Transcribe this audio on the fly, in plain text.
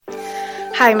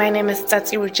Hi, my name is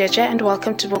Tsatsi Rujeja and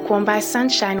welcome to Bookworm by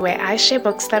Sunshine, where I share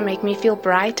books that make me feel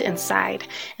bright inside.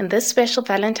 In this special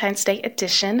Valentine's Day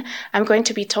edition, I'm going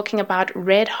to be talking about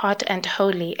Red Hot and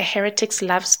Holy, a Heretic's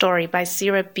love story by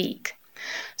Sera Beak.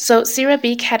 So Sera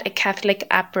Beak had a Catholic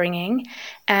upbringing,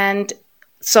 and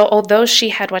so although she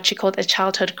had what she called a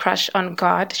childhood crush on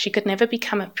God, she could never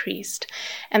become a priest.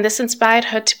 And this inspired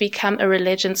her to become a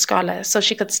religion scholar so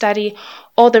she could study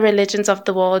all the religions of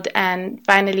the world and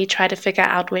finally try to figure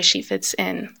out where she fits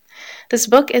in. This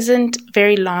book isn't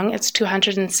very long, it's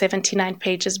 279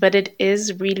 pages, but it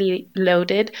is really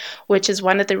loaded, which is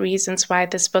one of the reasons why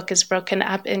this book is broken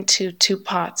up into two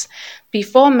parts,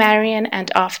 before Marion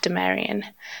and after Marion.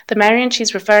 The Marion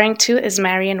she's referring to is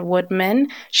Marion Woodman.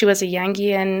 She was a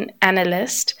Jungian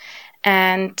analyst,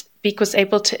 and Beak was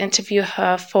able to interview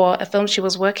her for a film she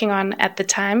was working on at the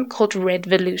time called Red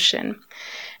Revolution.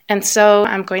 And so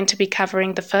I'm going to be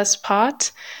covering the first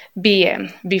part,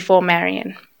 BM, before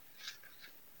Marion.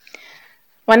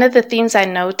 One of the themes I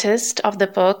noticed of the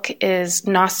book is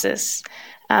gnosis,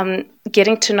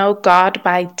 getting to know God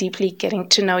by deeply getting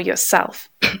to know yourself.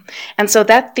 And so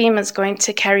that theme is going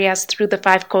to carry us through the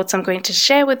 5 quotes I'm going to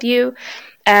share with you,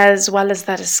 as well as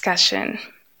the discussion.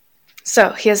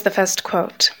 So here's the first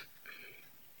quote.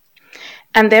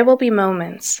 "And there will be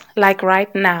moments, like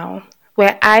right now,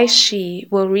 where she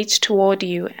will reach toward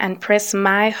you and press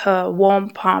her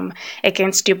warm palm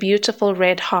against your beautiful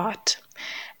red heart.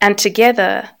 And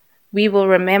together, we will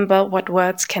remember what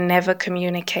words can never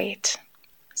communicate."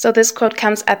 So this quote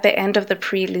comes at the end of the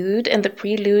prelude. In the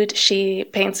prelude, she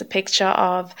paints a picture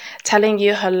of telling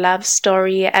you her love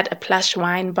story at a plush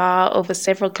wine bar over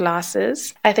several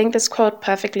glasses. I think this quote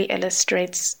perfectly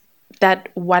illustrates that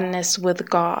oneness with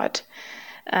God,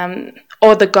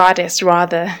 or the goddess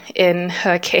rather, in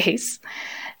her case.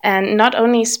 And not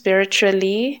only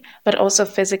spiritually, but also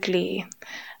physically,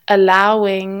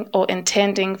 allowing or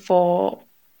intending for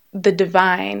the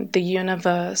divine, the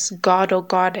universe, God or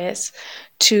goddess,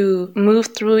 to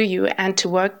move through you and to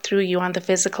work through you on the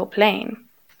physical plane.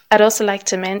 I'd also like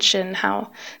to mention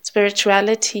how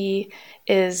spirituality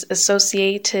is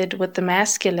associated with the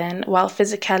masculine, while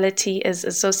physicality is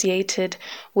associated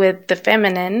with the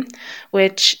feminine,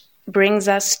 which brings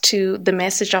us to the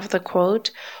message of the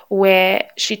quote, where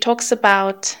she talks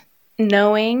about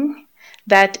knowing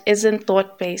that isn't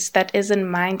thought-based, that isn't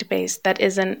mind-based, that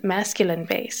isn't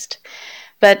masculine-based,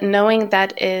 but knowing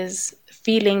that is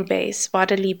feeling-based,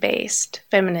 bodily-based,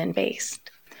 feminine-based.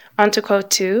 On to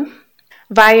quote 2.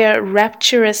 "Via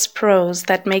rapturous prose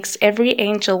that makes every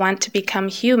angel want to become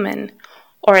human,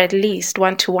 or at least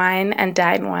want to wine and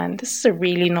dine one." This is a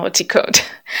really naughty quote.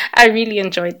 I really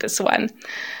enjoyed this one.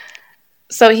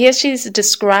 So here she's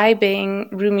describing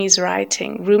Rumi's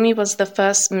writing. Rumi was the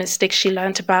first mystic she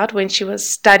learned about when she was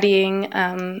studying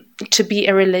to be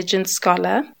a religion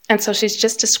scholar. And so she's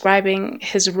just describing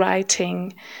his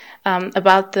writing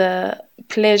about the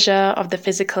pleasure of the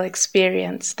physical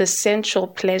experience, the sensual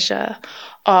pleasure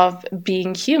of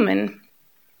being human.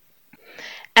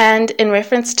 And in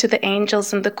reference to the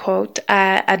angels in the quote,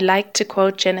 I'd like to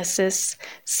quote Genesis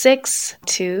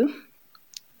 6:2.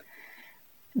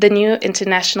 The New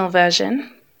International Version.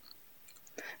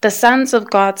 "The sons of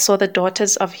God saw the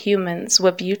daughters of humans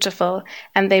were beautiful,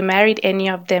 and they married any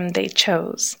of them they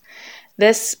chose."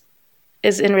 This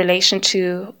is in relation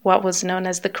to what was known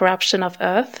as the corruption of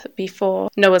earth before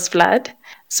Noah's flood.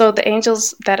 So the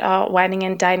angels that are wining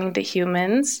and dining the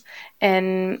humans,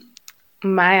 in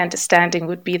my understanding,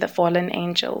 would be the fallen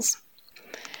angels.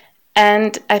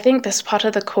 And I think this part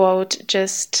of the quote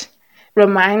just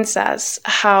reminds us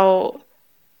how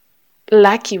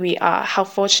lucky we are, how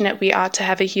fortunate we are to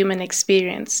have a human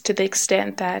experience, to the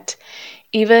extent that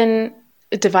even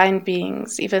divine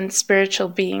beings, even spiritual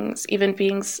beings, even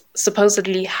beings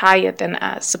supposedly higher than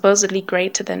us, supposedly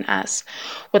greater than us,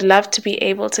 would love to be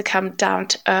able to come down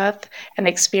to earth and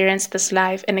experience this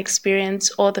life and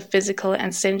experience all the physical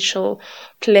and sensual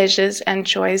pleasures and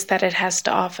joys that it has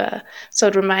to offer. So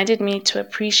it reminded me to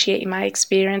appreciate my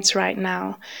experience right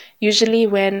now. Usually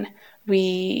when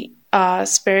we are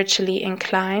spiritually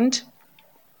inclined,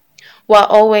 while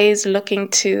always looking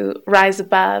to rise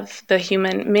above the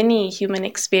many human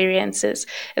experiences,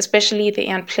 especially the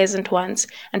unpleasant ones,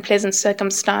 unpleasant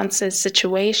circumstances,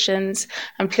 situations,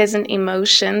 unpleasant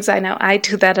emotions. I know I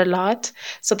do that a lot.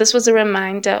 So this was a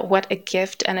reminder what a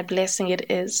gift and a blessing it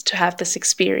is to have this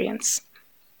experience.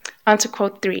 On to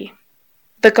quote 3.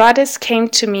 "The goddess came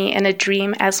to me in a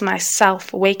dream as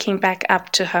myself, waking back up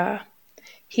to her.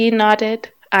 He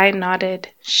nodded, I nodded,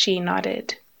 she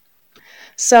nodded."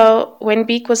 So when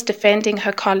Beak was defending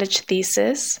her college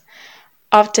thesis,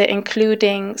 after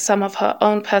including some of her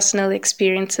own personal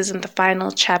experiences in the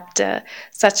final chapter,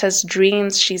 such as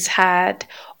dreams she's had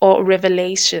or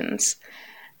revelations.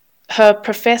 Her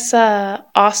professor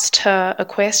asked her a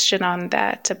question on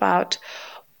that about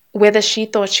whether she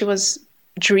thought she was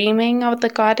dreaming of the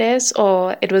goddess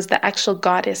or it was the actual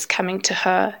goddess coming to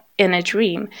her in a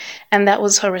dream. And that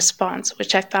was her response,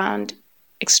 which I found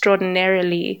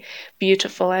extraordinarily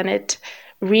beautiful. And it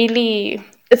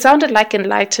sounded like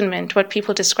enlightenment, what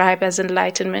people describe as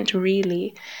enlightenment,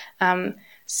 really.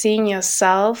 Seeing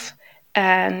yourself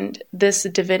and this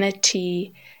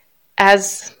divinity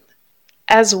as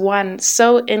one,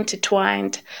 so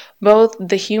intertwined, both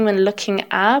the human looking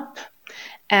up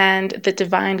and the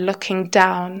divine looking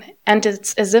down. And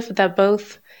it's as if they're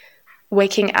both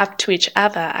waking up to each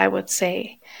other, I would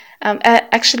say.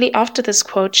 Actually, after this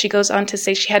quote, she goes on to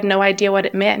say she had no idea what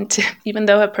it meant. Even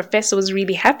though her professor was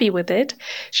really happy with it,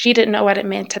 she didn't know what it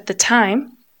meant at the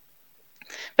time.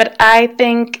 But I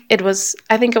think it was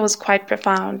quite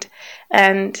profound.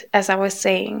 And as I was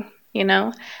saying,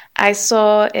 I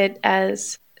saw it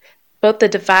as both the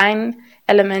divine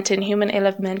element and human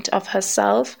element of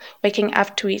herself waking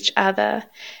up to each other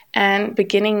and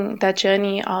beginning that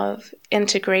journey of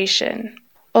integration.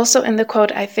 Also in the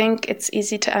quote, I think it's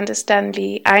easy to understand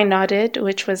the I nodded,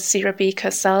 which was Sera Beak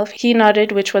herself. He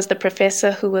nodded, which was the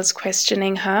professor who was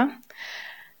questioning her.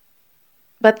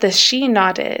 But the she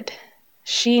nodded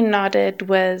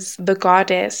was the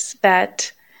goddess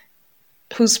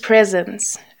whose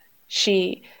presence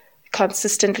she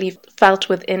consistently felt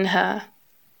within her,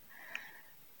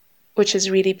 which is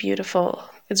really beautiful.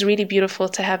 It's really beautiful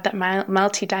to have that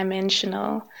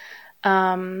multi-dimensional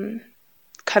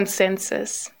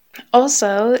consensus.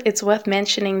 Also, it's worth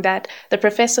mentioning that the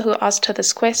professor who asked her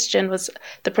this question was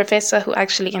the professor who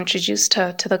actually introduced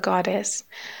her to the goddess.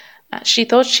 She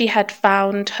thought she had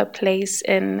found her place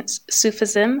in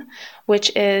Sufism,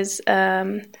 which is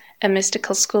a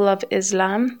mystical school of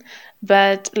Islam,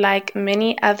 but like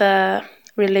many other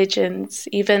religions,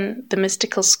 even the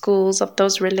mystical schools of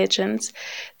those religions,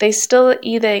 they still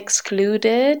either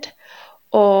excluded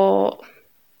or,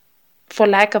 for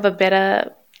lack of a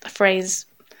better phrase,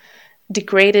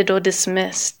 degraded or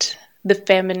dismissed the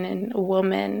feminine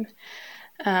woman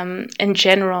in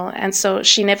general. And so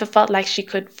she never felt like she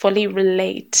could fully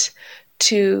relate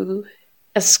to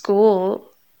a school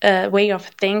way of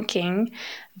thinking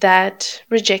that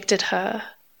rejected her.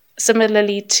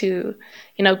 Similarly to,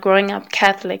 growing up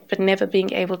Catholic but never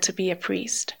being able to be a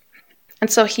priest.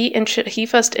 And so he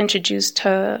first introduced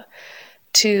her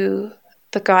to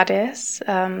the goddess,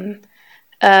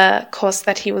 a course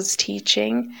that he was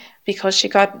teaching, because she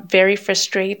got very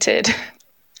frustrated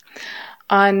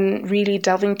on really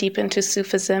delving deep into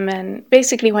Sufism and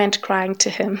basically went crying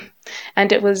to him.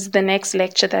 And it was the next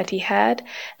lecture that he had,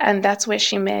 and that's where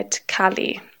she met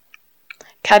Kali.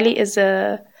 Kali is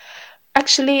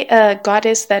actually a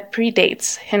goddess that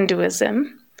predates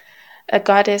Hinduism, a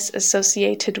goddess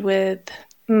associated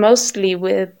mostly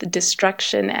with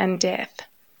destruction and death.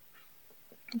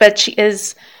 But she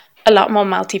is a lot more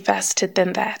multifaceted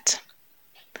than that.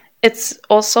 It's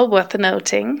also worth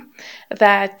noting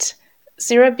that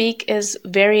Sera Beak is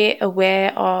very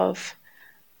aware of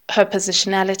her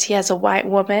positionality as a white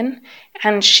woman,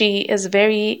 and she is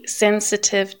very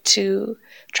sensitive to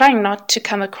trying not to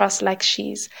come across like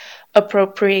she's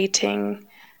appropriating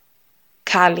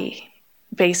Kali,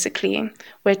 basically,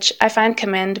 which I find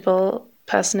commendable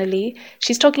personally.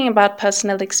 She's talking about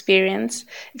personal experiences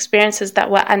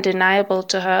that were undeniable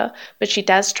to her, but she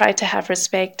does try to have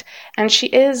respect, and she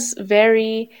is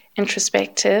very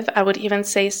introspective, I would even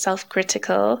say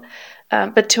self-critical,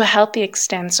 but to a healthy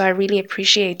extent, so I really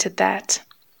appreciated that.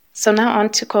 So now on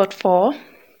to quote 4.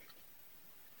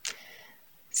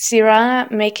 Sera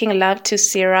making love to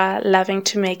Sera, loving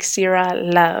to make Sera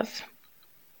love.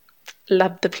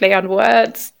 Love the play on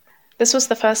words. This was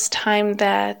the first time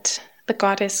that the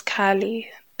goddess Kali,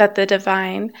 that the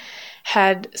divine,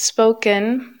 had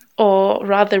spoken, or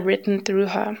rather written through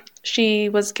her. She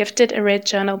was gifted a red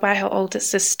journal by her older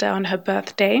sister on her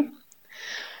birthday.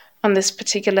 On this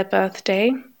particular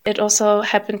birthday, it also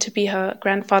happened to be her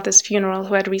grandfather's funeral,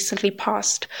 who had recently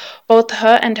passed. Both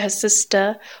her and her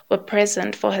sister were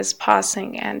present for his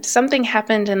passing, and something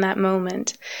happened in that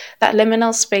moment, that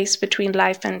liminal space between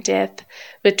life and death,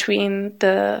 between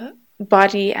the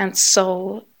body and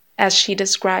soul, as she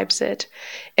describes it.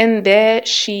 In there,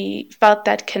 she felt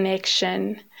that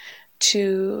connection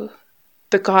to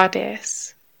the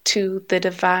goddess, to the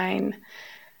divine,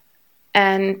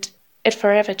 and it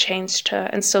forever changed her.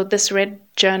 And so this red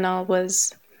journal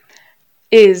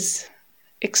is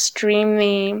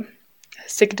extremely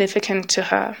significant to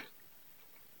her.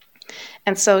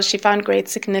 And so she found great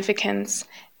significance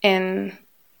in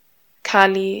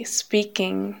Kali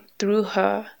speaking through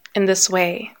her in this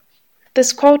way.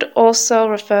 This quote also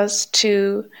refers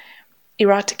to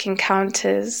erotic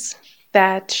encounters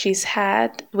that she's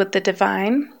had with the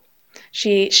divine.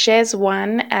 She shares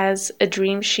one as a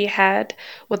dream she had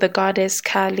with the goddess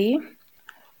Kali.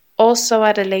 Also,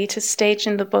 at a later stage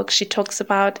in the book, she talks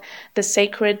about the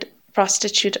sacred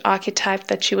prostitute archetype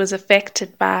that she was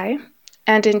affected by,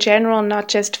 and in general, not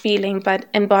just feeling, but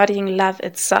embodying love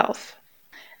itself.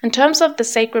 In terms of the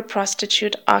sacred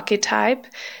prostitute archetype,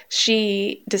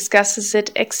 she discusses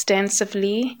it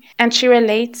extensively, and she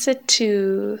relates it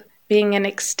to being an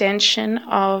extension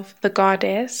of the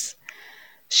goddess.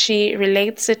 She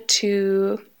relates it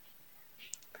to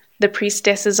the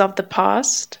priestesses of the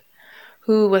past,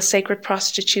 who were sacred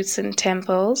prostitutes in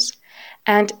temples.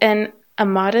 And in a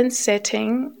modern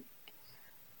setting,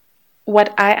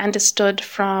 what I understood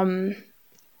from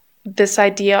this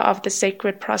idea of the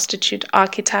sacred prostitute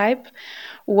archetype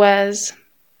was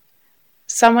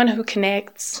someone who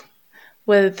connects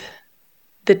with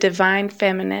the divine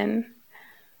feminine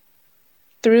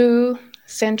through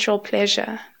sensual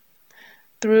pleasure,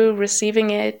 through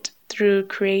receiving it, through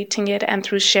creating it, and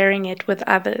through sharing it with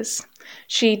others.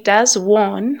 She does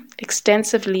warn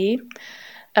extensively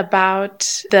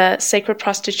about the sacred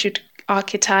prostitute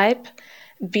archetype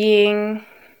being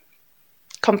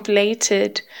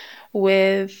conflated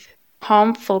with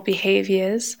harmful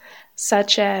behaviors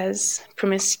such as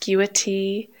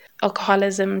promiscuity,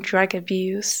 alcoholism, drug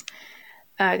abuse,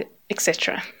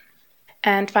 etc.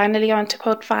 And finally, on to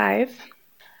quote 5.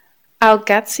 Our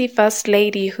gutsy first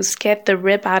lady who scared the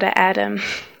rib out of Adam.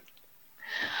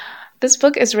 This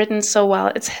book is written so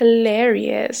well. It's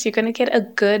hilarious. You're going to get a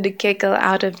good giggle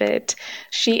out of it.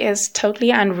 She is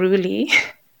totally unruly.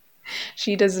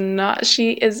 She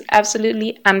is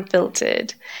absolutely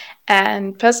unfiltered.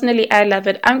 And personally, I love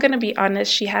it. I'm going to be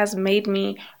honest, she has made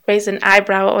me raise an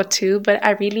eyebrow or two, but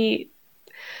I really,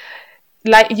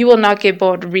 you will not get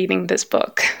bored reading this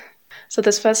book. So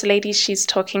this first lady she's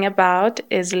talking about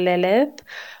is Lilith.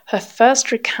 Her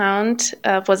first recount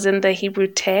was in the Hebrew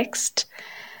text,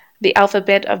 the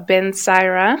alphabet of Ben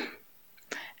Sera.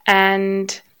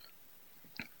 And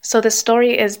so the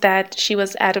story is that she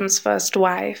was Adam's first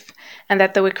wife and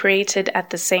that they were created at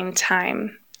the same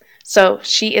time. So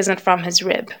she isn't from his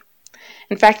rib.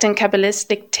 In fact, in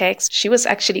Kabbalistic texts, she was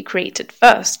actually created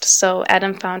first, so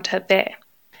Adam found her there.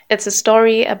 It's a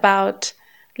story about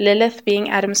Lilith being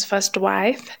Adam's first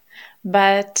wife,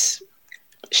 but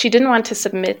she didn't want to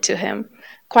submit to him.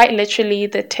 Quite literally,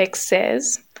 the text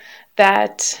says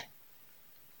that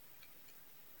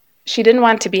she didn't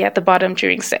want to be at the bottom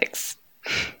during sex.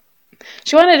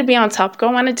 She wanted to be on top.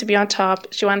 Girl wanted to be on top.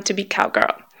 She wanted to be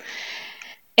cowgirl.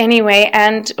 Anyway,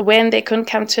 and when they couldn't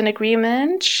come to an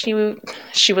agreement, she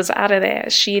was out of there.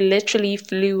 She literally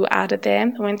flew out of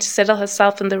there, went to settle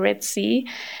herself in the Red Sea.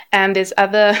 And there's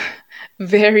other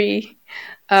very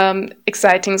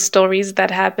exciting stories that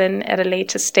happen at a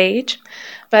later stage.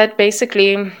 But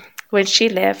basically, when she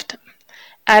left,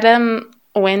 Adam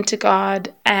went to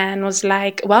God and was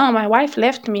like, well, my wife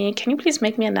left me. Can you please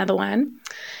make me another one?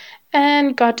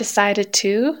 And God decided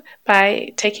to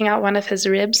by taking out one of his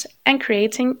ribs and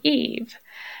creating Eve.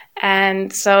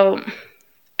 And so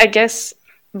I guess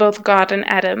both God and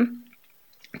Adam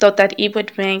thought that Eve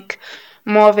would make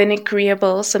more of an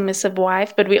agreeable, submissive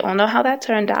wife, but we all know how that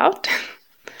turned out.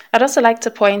 I'd also like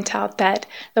to point out that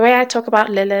the way I talk about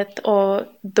Lilith, or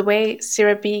the way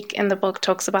Sera Beak in the book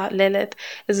talks about Lilith,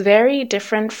 is very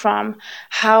different from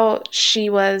how she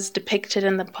was depicted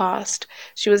in the past.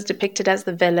 She was depicted as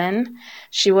the villain.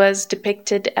 She was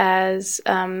depicted as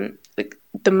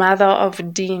the mother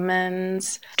of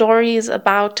demons. Stories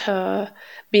about her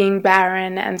being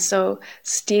barren and so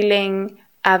stealing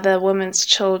other women's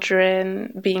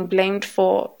children, being blamed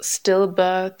for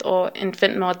stillbirth or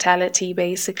infant mortality,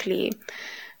 basically.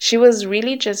 She was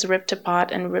really just ripped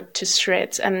apart and ripped to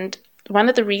shreds. And one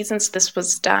of the reasons this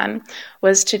was done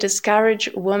was to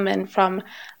discourage women from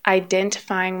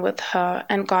identifying with her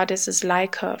and goddesses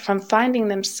like her, from finding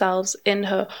themselves in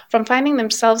her, from finding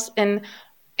themselves in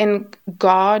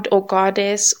God or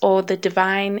goddess or the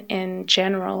divine in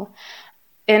general.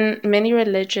 In many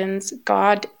religions,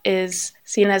 God is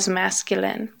seen as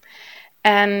masculine.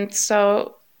 And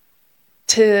so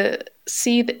to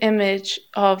see the image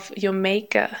of your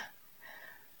maker,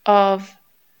 of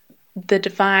the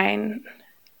divine,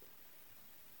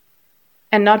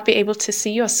 and not be able to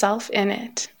see yourself in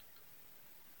it,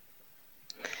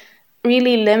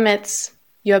 really limits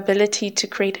your ability to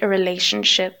create a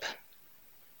relationship.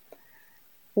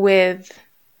 with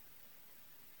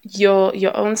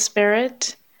your own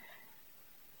spirit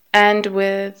and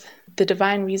with the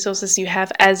divine resources you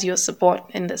have as your support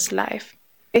in this life.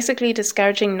 Basically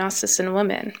discouraging gnosis in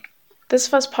women. This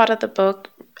first part of the book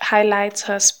highlights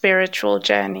her spiritual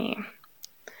journey.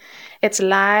 It's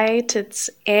light, it's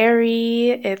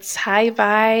airy, it's high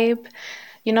vibe,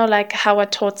 like how a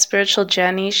taught spiritual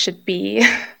journey should be.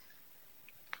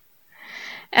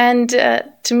 And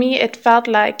to me, it felt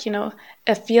like,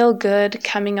 a feel-good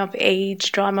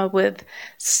coming-of-age drama with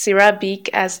Sera Beak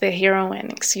as the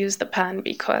heroine, excuse the pun,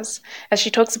 because as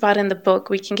she talks about in the book,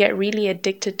 we can get really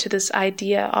addicted to this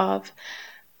idea of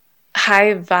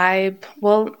high vibe.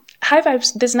 Well, high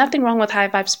vibes, there's nothing wrong with high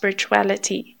vibe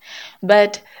spirituality,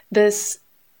 but this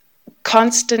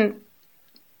constant,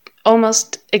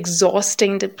 almost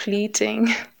exhausting,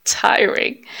 depleting,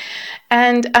 tiring,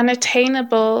 and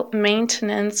unattainable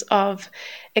maintenance of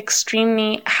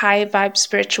extremely high vibe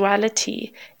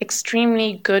spirituality,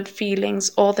 extremely good feelings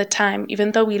all the time,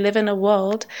 even though we live in a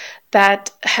world that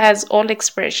has all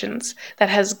expressions, that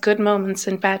has good moments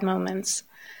and bad moments,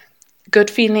 good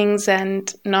feelings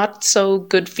and not so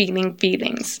good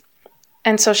feelings.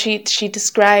 And so she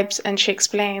describes and she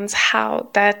explains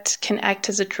how that can act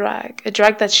as a drug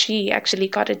that she actually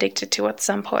got addicted to at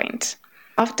some point.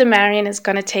 After Marion is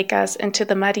going to take us into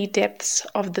the muddy depths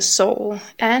of the soul,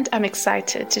 and I'm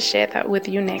excited to share that with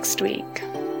you next week.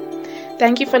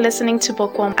 Thank you for listening to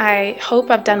Bookworm. I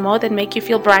hope I've done more than make you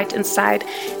feel bright inside.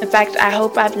 In fact, I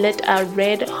hope I've lit a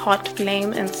red hot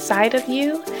flame inside of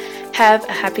you. Have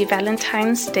a happy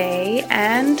Valentine's Day,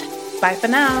 and bye for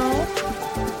now.